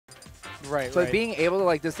Right, So right. being able to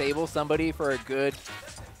like disable somebody for a good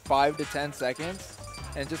 5 to 10 seconds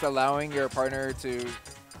and just allowing your partner to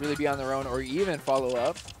really be on their own or even follow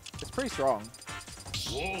up, it's pretty strong.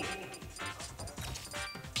 Whoa.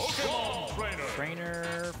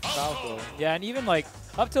 Trainer Falco. Yeah, and even like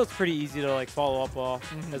up tilt's pretty easy to like follow up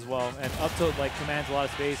off as well. And up tilt like commands a lot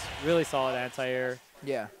of space. Really solid anti-air.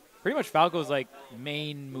 Yeah. Pretty much Falco's like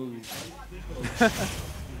main move.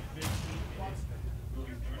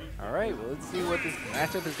 All right, well, let's see what this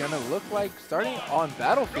matchup is going to look like starting on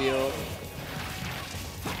Battlefield.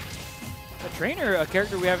 A trainer, a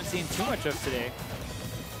character we haven't seen too much of today.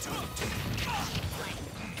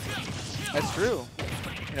 That's true.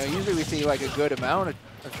 You know, usually we see like a good amount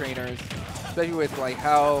of trainers, especially with like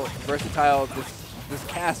how versatile this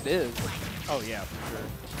cast is. Oh yeah, for sure.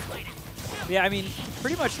 Yeah, I mean,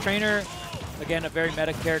 pretty much trainer. Again, a very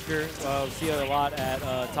meta character. We see it a lot at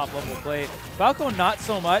top level play. Falco, not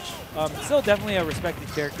so much. Still definitely a respected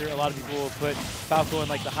character. A lot of people will put Falco in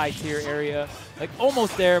like the high tier area, like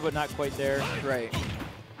almost there, but not quite there. Right.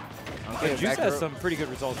 Okay, Juice has some pretty good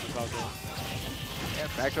results for Falco. Yeah,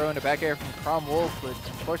 back throw into back air from Crom Wolf, but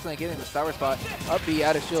unfortunately getting the sour spot. Up B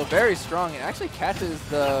out of shield, very strong, and actually catches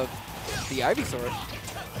the Ivy Sword.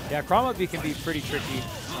 Yeah, Crom up B can be pretty tricky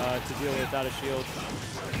to deal with out of shield.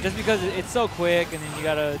 Just because it's so quick, and then you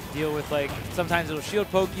gotta deal with like, sometimes it'll shield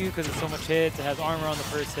poke you because it's so much hits. It has armor on the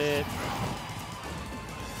first hit.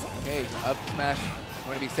 Okay, up smash.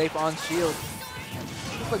 Want to be safe on shield.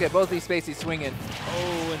 Let's look at both these spaces swinging.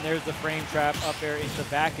 Oh, and there's the frame trap up air into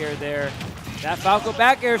back air there. That Falco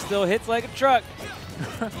back air still hits like a truck.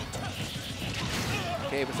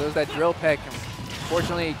 Okay, but so is that drill peck.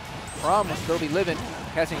 Unfortunately, Crom will still be living,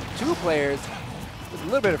 catching 2 players with a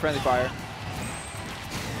little bit of friendly fire.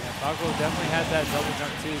 Falco definitely has that double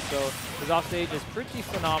jump too, so his offstage is pretty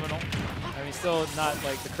phenomenal. I mean, still not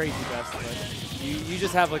like the crazy best, but you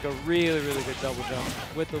just have like a really, really good double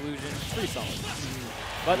jump with illusion. It's pretty solid.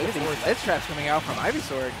 But it's worth it. Ledge traps coming out from Ivy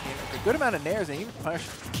Sword. A good amount of nairs and even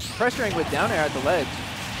pressuring with down air at the ledge.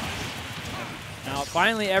 Now,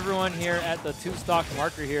 finally, everyone here at the 2-stock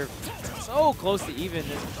marker here, so close to even.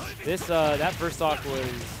 That first stock was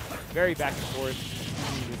very back and forth.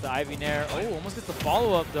 With the Ivy Nair. Oh, almost gets the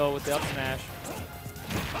follow-up, though, with the up smash.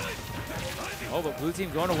 Oh, but blue team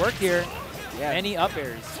going to work here. Yeah. Many up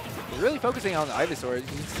airs. We're really focusing on the Ivysaur. You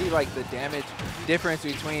can see, like, the damage difference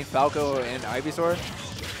between Falco and Ivysaur.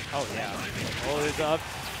 Oh, yeah. Oh, there's the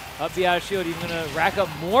up B out of shield. He's going to rack up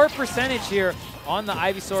more percentage here on the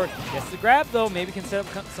Ivysaur. Gets the grab, though. Maybe can set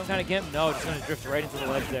up some kind of gimp. No, just going to drift right into the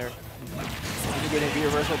ledge there. You get a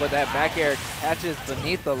V-reversal, but that back air catches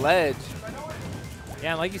beneath the ledge.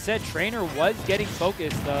 Yeah, and like you said, Trainer was getting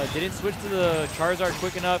focused. Didn't switch to the Charizard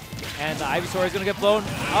quick enough, and the Ivysaur is going to get blown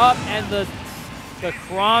up, and the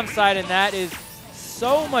Crom side, and that is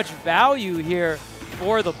so much value here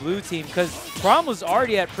for the blue team, because Crom was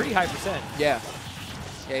already at pretty high percent. Yeah.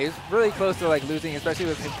 Yeah, he's really close to like losing, especially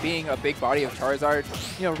with him being a big body of Charizard.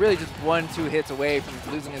 You know, really just 1-2 hits away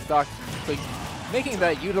from losing his stock. So making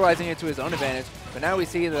that, utilizing it to his own advantage. But now we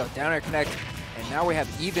see the down air connect, and now we have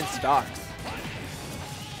even stocks.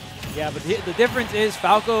 Yeah, but the difference is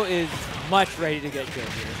Falco is much ready to get killed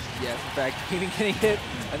here. Yes, in fact, even getting hit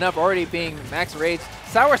enough already being max rage.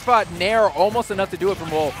 Sour spot nair almost enough to do it from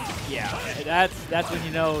Wolf. Yeah, that's when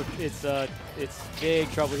you know it's big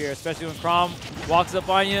trouble here, especially when Crom walks up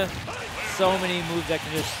on you. So many moves that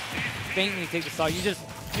can just faintly take the stock. You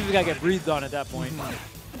gotta get breathed on at that point.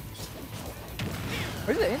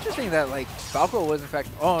 Is it interesting that like Falco was in fact?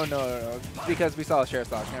 Oh no, because we saw a share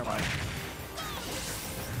stock. Never mind.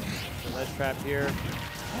 Ledge trap here.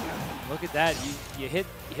 Look at that. You hit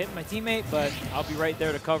my teammate, but I'll be right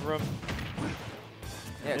there to cover him.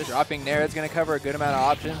 Yeah, dropping Nair is going to cover a good amount of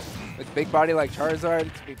options. With big body like Charizard, it's going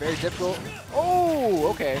to be very difficult. Oh,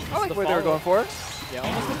 okay. I like what they were going for. Yeah,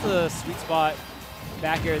 almost with the sweet spot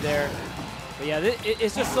back air there. But yeah,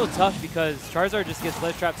 it's just so tough because Charizard just gets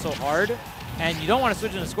ledge trapped so hard, and you don't want to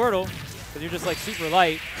switch into Squirtle because you're just like super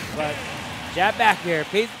light. But jab back air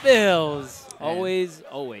pays the bills. Always,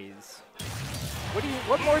 always.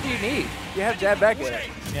 What more do you need? You have jab back air.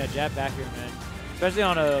 Yeah, jab back air, man. Especially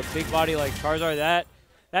on a big body like Charizard,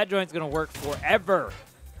 that joint's gonna work forever.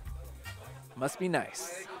 Must be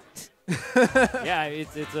nice. Yeah,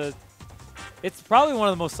 it's probably one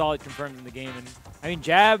of the most solid confirmed in the game. And I mean,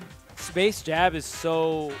 space jab is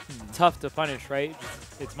so tough to punish, right?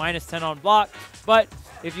 It's -10 on block, but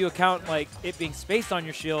if you account like it being spaced on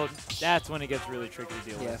your shield, that's when it gets really tricky to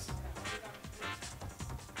deal with.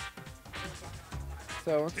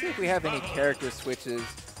 So let's see if we have any character switches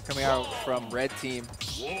coming out from red team.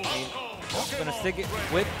 I mean, Gonna stick it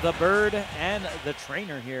with the bird and the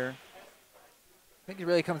trainer here. I think it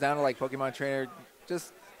really comes down to like Pokemon Trainer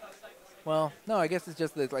just, well, no, I guess it's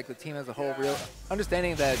just that, like the team as a whole, real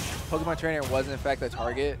understanding that Pokemon Trainer was in fact the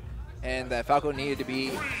target and that Falco needed to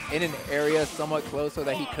be in an area somewhat close so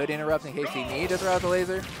that he could interrupt in case he needed to throw out the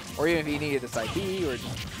laser, or even if he needed to side B, or in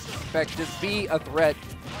fact just be a threat.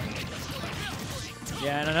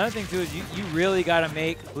 Yeah, and another thing too is you really got to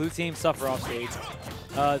make blue team suffer off stage.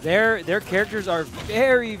 Their characters are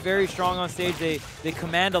very, very strong on stage. They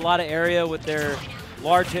command a lot of area with their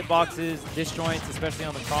large hitboxes, disjoints, especially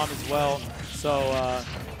on the Crom as well. So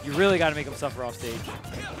you really got to make them suffer off stage.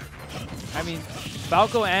 I mean,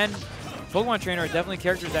 Falco and Pokemon Trainer are definitely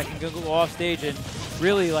characters that can go off stage and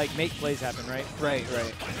really like make plays happen, right? Right.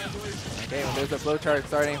 Okay, well, there's a flow chart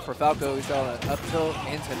starting for Falco. We saw an up tilt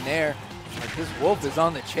into Nair. Like, this Wolf is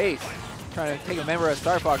on the chase, trying to take a member of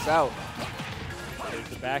Star Fox out. There's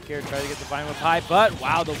the back air, try to get the Vine Whip high, but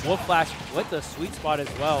wow, the Wolf Flash with the sweet spot as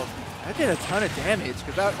well. That did a ton of damage,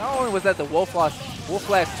 because not only was that the Wolf Flash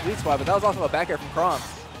sweet spot, but that was also a back air from Crom.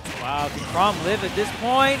 Wow, can Crom live at this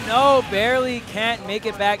point? No, barely can't make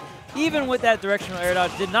it back. Even with that directional air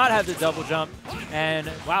dodge, did not have the double jump. And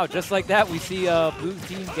wow, just like that, we see blue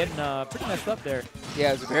team getting pretty messed up there.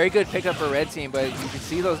 Yeah, it was a very good pickup for red team, but you can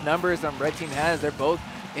see those numbers red team has. They're both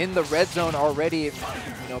in the red zone already. You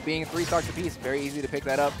know, being 3 stocks apiece, very easy to pick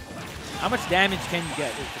that up. How much damage can you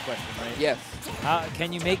get is the question, right? Yes.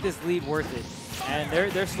 Can you make this lead worth it? And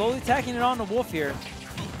they're slowly tacking it on the Wolf here.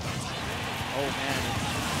 Oh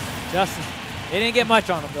man, Justin, they didn't get much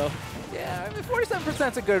on him though. Yeah, I mean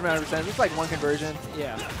 47% is a good amount of percentage. It's like one conversion.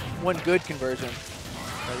 Yeah. One good conversion.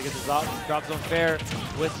 Try to get the drop zone fair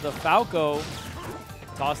with the Falco.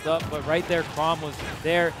 Tossed up, but right there, Crom was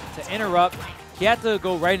there to interrupt. He had to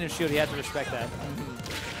go right in his shield. He had to respect that.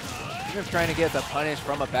 He was trying to get the punish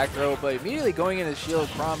from a back throw, but immediately going in his shield,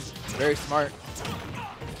 Crom, very smart.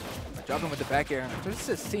 Dropping with the back air.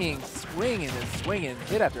 Just seeing swinging and swinging,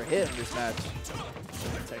 hit after hit in this match.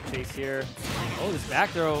 Tech chase here. Oh, this back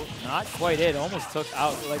throw, not quite it. Almost took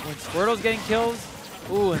out, like when Squirtle's getting kills.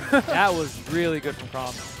 Ooh, and that was really good from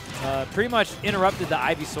Crom. Pretty much interrupted the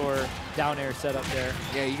Ivysaur down air setup there.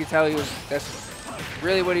 Yeah, you can tell that's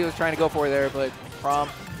really what he was trying to go for there, but Crom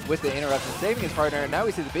with the interruption, saving his partner. And now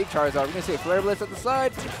we see the big Charizard. We're going to see a Flare Blitz at the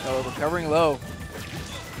side. Oh, recovering low.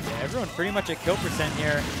 Yeah, everyone's pretty much at kill percent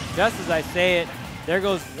here. Just as I say it, there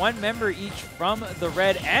goes one member each from the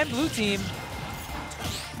red and blue team.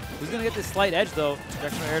 Who's going to get this slight edge, though?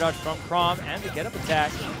 Directional air dodge from Crom and the get-up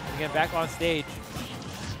attack. Again, back on stage.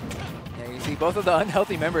 Yeah, you can see both of the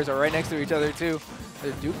unhealthy members are right next to each other, too.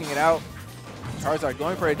 They're duking it out. Charizard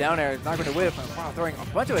going for a down air, not going to whip. Wow, throwing a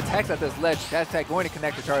bunch of attacks at this ledge. Dash attack going to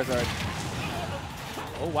connect to Charizard.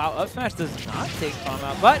 Oh, wow. Up smash does not take Crom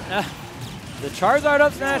out, but the Charizard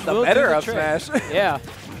up smash will better do the up trick. smash. Yeah.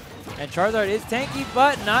 And Charizard is tanky,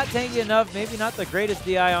 but not tanky enough. Maybe not the greatest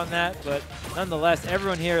DI on that, but nonetheless,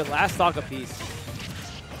 everyone here, last stock apiece.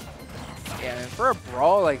 Yeah, and for a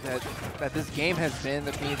brawl like that this game has been,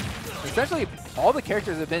 essentially all the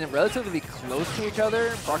characters have been relatively close to each other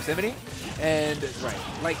in proximity, and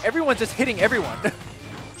like everyone's just hitting everyone.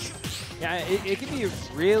 Yeah, it can be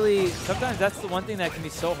really, sometimes that's the one thing that can be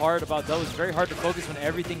so hard about those. It's very hard to focus when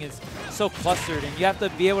everything is so clustered, and you have to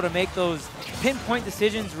be able to make those pinpoint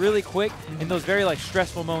decisions really quick in those very like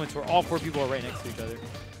stressful moments where all 4 people are right next to each other.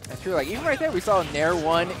 That's true. Like even right there, we saw Nair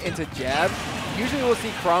 1 into jab. Usually we'll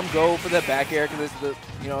see Crom go for the back air because it's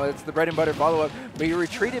it's the bread and butter follow up. But he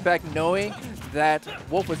retreated back knowing that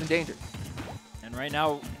Wolf was in danger. And right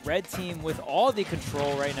now, red team with all the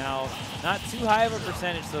control right now, not too high of a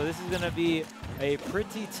percentage. So this is going to be a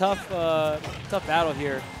pretty tough battle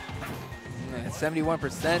here.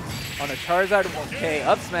 71% on a Charizard. Okay,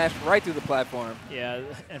 up smash right through the platform. Yeah,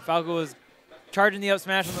 and Falco was charging the up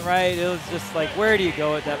smash on the right. It was just like, where do you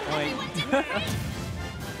go at that point?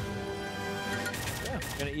 Yeah,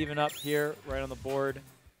 gonna even up here right on the board.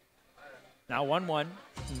 Now 1-1.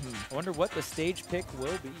 I wonder what the stage pick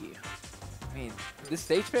will be. I mean, this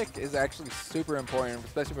stage pick is actually super important,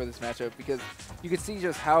 especially for this matchup, because you can see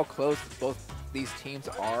just how close both these teams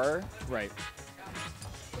are. Right.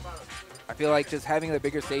 I feel like just having the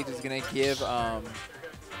bigger stage is going to give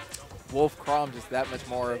Wolf Crom just that much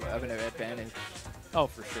more of an advantage. Oh,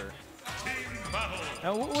 for sure.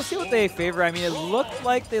 Now we'll see what they favor. I mean, it looked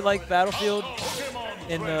like they liked Battlefield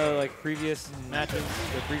in the previous matches,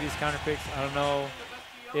 the previous counter picks. I don't know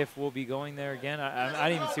if we'll be going there again. I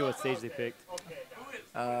didn't even see what stage they picked.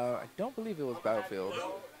 I don't believe it was Battlefield.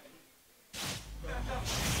 All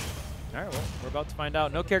right, well, we're about to find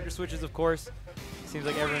out. No character switches, of course. seems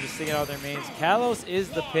like everyone's just sticking out their mains. Kalos is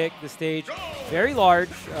the pick. The stage, very large.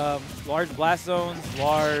 Large blast zones,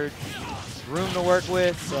 large room to work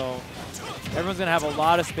with. So everyone's going to have a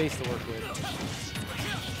lot of space to work with.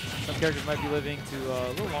 Some characters might be living to a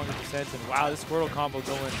little longer percents. And wow, this Squirtle combo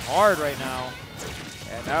going hard right now.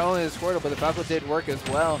 And not only the Squirtle, but the Falco did work as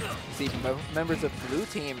well. You see members of blue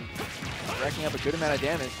team racking up a good amount of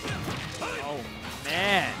damage. Oh,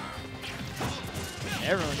 man.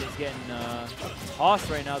 Everyone is getting tossed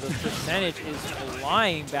right now. The percentage is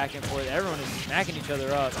flying back and forth. Everyone is smacking each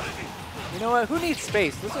other up. You know what? Who needs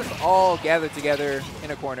space? Let's just all gather together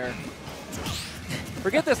in a corner.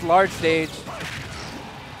 Forget this large stage.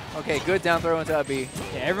 Okay, good down throw into up B.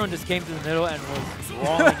 Yeah, everyone just came to the middle and was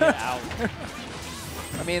rolling it out.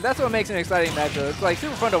 I mean, that's what makes an exciting matchup. It's like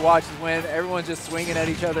super fun to watch is when everyone's just swinging at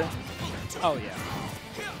each other. Oh, yeah.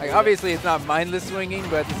 Like, obviously, it's not mindless swinging,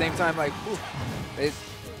 but at the same time, like, whew,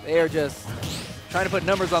 they are just trying to put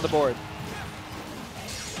numbers on the board.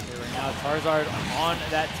 Okay, right now, Charizard on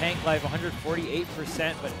that tank life,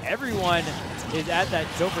 148%, but everyone is at that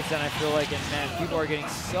kill percent, I feel like, and man, people are getting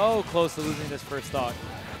so close to losing this first stock.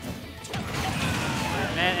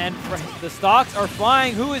 Man, and the stocks are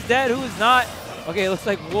flying. Who is dead? Who is not? Okay, it looks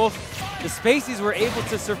like Wolf. The Spaceys were able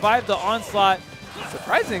to survive the onslaught.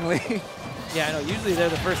 Surprisingly. Yeah, I know. Usually they're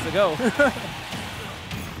the first to go.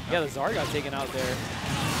 Yeah, the Zar got taken out there.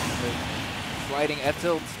 Sliding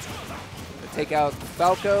F-tilt to take out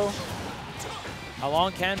Falco. How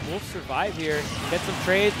long can Wolf survive here? Get some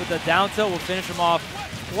trades with the down tilt. Will finish him off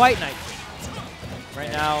quite nicely.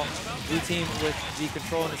 Right now, blue team with the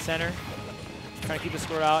control in the center. Trying to keep the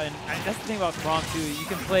score out. And that's the thing about Chrom, too. You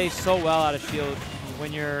can play so well out of shield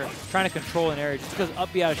when you're trying to control an area. Just because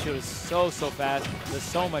up B out of shield is so fast. Does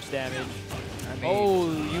so much damage. I mean,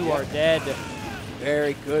 oh, you are dead.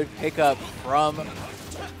 Very good pickup from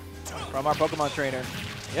our Pokemon trainer.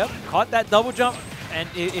 Yep, caught that double jump. And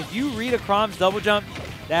if you read a Chrom's double jump,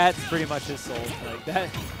 that's pretty much his soul.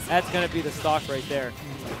 Like that's going to be the stock right there.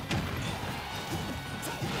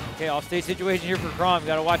 Okay, off-stage situation here for Chrom.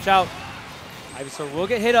 Got to watch out. Ivysaur will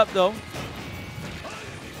get hit up, though.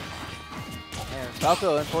 And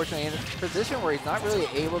Falco, unfortunately, in a position where he's not really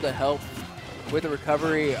able to help with the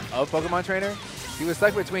recovery of Pokemon Trainer. He was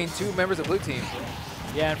stuck between two members of blue team.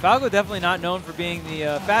 Yeah, and Falco definitely not known for being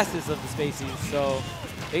the fastest of the Spaceys, so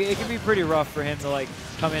it can be pretty rough for him to like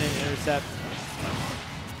come in and intercept.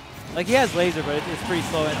 Like he has laser, but it's pretty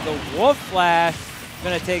slow. And the Wolf Flash is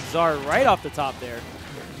gonna take Zar right off the top there.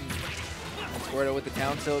 Squirtle with the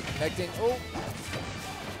down tilt connecting. Oh.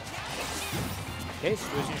 Okay,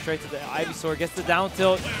 switching straight to the Ivysaur, gets the down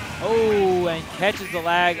tilt. Oh, and catches the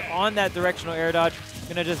lag on that directional air dodge.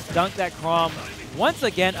 Gonna just dunk that Chrom. Once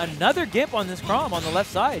again, another Gimp on this Chrom on the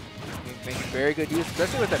left side. Making very good use,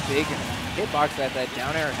 especially with the big hitbox that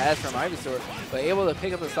down air has from Ivysaur, but able to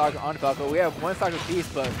pick up the stock on Falco. We have one stock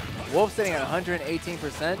apiece, but Wolf sitting at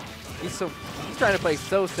 118%. He's trying to play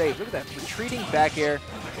so safe. Look at that retreating back air,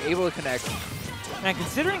 able to connect. And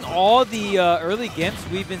considering all the early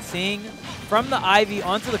Gimps we've been seeing from the Ivy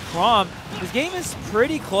onto the Chrom, this game is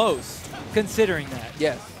pretty close, considering that.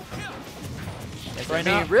 Yes. Right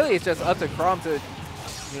I mean, now, really, it's just up to Chrom to,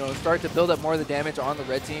 start to build up more of the damage on the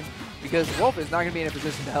red team, because Wolf is not going to be in a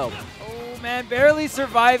position to help. oh man, barely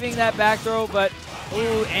surviving that back throw, but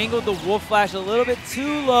angled the Wolf Flash a little bit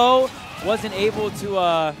too low. Wasn't able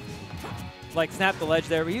to like snap the ledge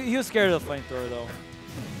there. But he was scared of the flamethrower though.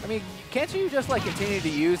 I mean, can't you just like continue to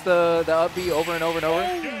use the up B over and over and over?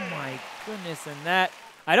 Oh my goodness, and that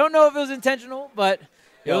I don't know if it was intentional, but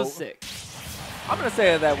it was sick. I'm gonna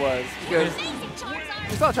say that was because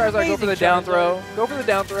you saw Charizard go for the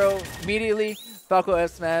down throw, immediately Falco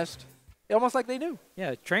S smashed. Almost like they knew.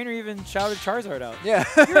 Yeah, trainer even shouted Charizard out. Yeah.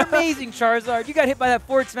 You're amazing, Charizard. You got hit by that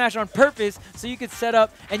forward smash on purpose so you could set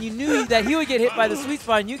up, and you knew that he would get hit by the sweet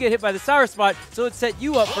spot and you get hit by the sour spot, so it set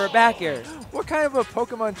you up for a back air. What kind of a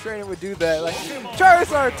Pokemon trainer would do that? Like,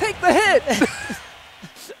 Charizard, take the hit!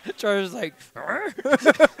 Charizard's like,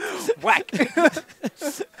 whack.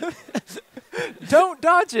 Don't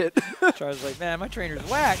dodge it. Charizard's like, man, my trainer's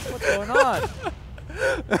whack. What's going on?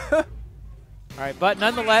 All right, but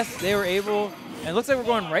nonetheless, they were able, and it looks like we're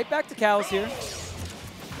going right back to Kalos here.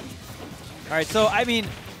 All right, so, I mean,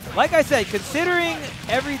 like I said, considering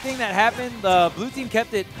everything that happened, the blue team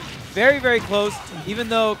kept it very, very close, even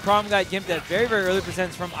though Chrom got gimped at very, very early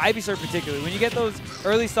percents from Ivysaur particularly. When you get those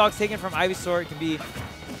early stocks taken from Ivysaur, it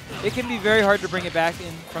can be very hard to bring it back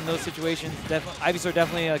in from those situations. Ivysaur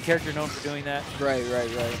definitely a character known for doing that. Right.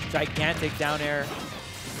 Gigantic down air.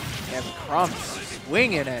 And Chrom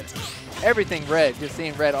swinging it. Everything red, just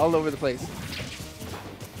seeing red all over the place.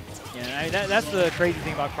 Yeah, I mean, that's the crazy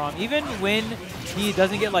thing about Chrom. Even when he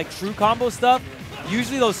doesn't get like true combo stuff,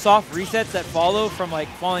 usually those soft resets that follow from like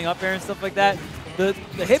falling up air and stuff like that, the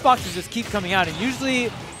hitboxes just keep coming out, and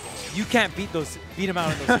usually you can't beat him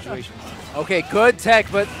out in those situations. Okay, good tech,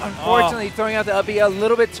 but unfortunately throwing out the up B a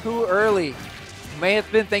little bit too early. May have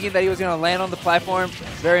been thinking that he was going to land on the platform.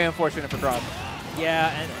 Very unfortunate for Chrom.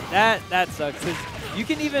 Yeah, and that sucks. 'Cause you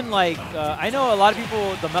can even like I know a lot of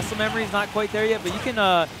people, the muscle memory is not quite there yet, but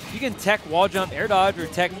you can tech wall jump air dodge or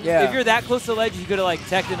tech. Yeah. If you're that close to the ledge, you could have like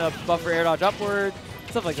teched in a buffer air dodge upward,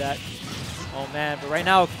 stuff like that. Oh man, but right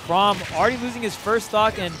now Chrom already losing his first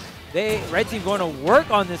stock, and Red Team going to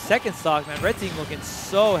work on this second stock, man. Red Team looking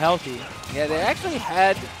so healthy. Yeah, they actually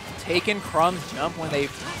had taken Chrom's jump when they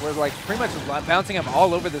were like pretty much bouncing him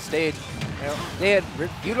all over the stage. You know, they had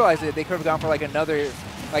utilized it. They could have gone for like another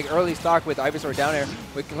like early stock with Ivysaur down air,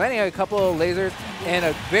 with landing a couple of lasers and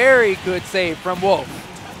a very good save from Wolf.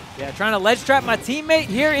 Yeah, trying to ledge trap my teammate.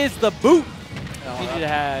 Here is the boot.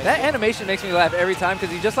 That animation makes me laugh every time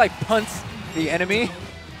because he just like punts the enemy.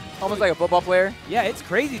 Almost like a football player. Yeah, it's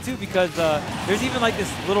crazy too because there's even like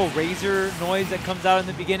this little razor noise that comes out in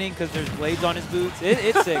the beginning because there's blades on his boots.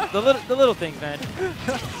 It's sick. The little things, man.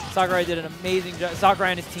 Sakurai did an amazing job.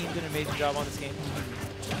 Sakurai and his team did an amazing job on this game.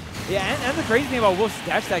 Yeah, and the crazy thing about Wolf's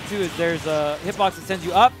dash attack too is there's a hitbox that sends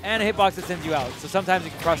you up and a hitbox that sends you out. So sometimes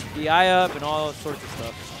you can cross the DI up and all sorts of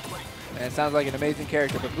stuff. And it sounds like an amazing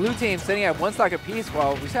character. But blue team sitting at 1 stock apiece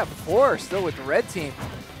while we have 4 still with the red team.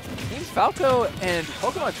 Team Falco and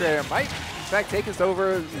Pokemon Trader might, in fact, take us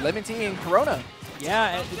over LemonTea and Corona.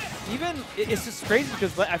 Yeah, it's just crazy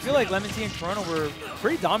because I feel like LemonTea and Corona were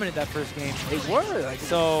pretty dominant that first game. They were. Like,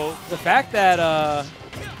 so the fact that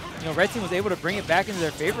you know, Red Team was able to bring it back into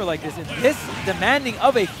their favor like this, in this demanding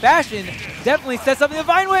of a fashion, definitely sets up the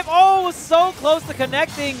Vine Whip. Oh, was so close to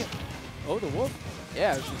connecting. Oh, the Wolf.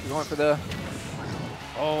 Yeah, going for the...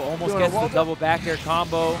 Oh, almost gets the double back air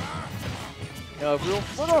combo. You know,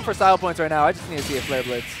 if we're going for style points right now. I just need to see a Flare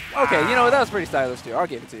Blitz. Okay, you know what? That was pretty stylish, too. I'll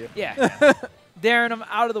give it to you. Yeah. Daring him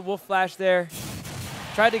out of the Wolf Flash there.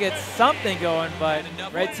 Tried to get something going, but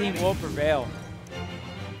Red Team will prevail.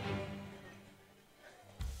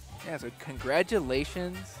 Yeah, so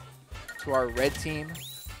congratulations to our Red Team.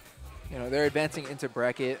 You know, they're advancing into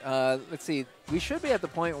bracket. Let's see. We should be at the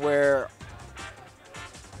point where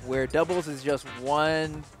doubles is just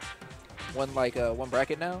one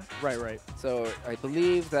bracket now. Right. So I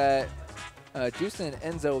believe that Juice and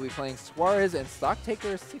Enzo will be playing Suarez and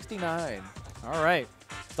Stocktaker69. All right.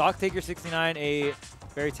 Stocktaker69, a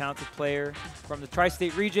very talented player from the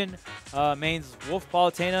Tri-State region, mains Wolf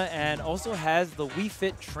Palutena, and also has the Wii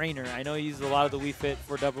Fit trainer. I know he uses a lot of the Wii Fit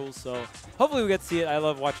for doubles, so hopefully we get to see it. I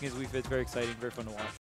love watching his Wii Fit. It's very exciting, very fun to watch.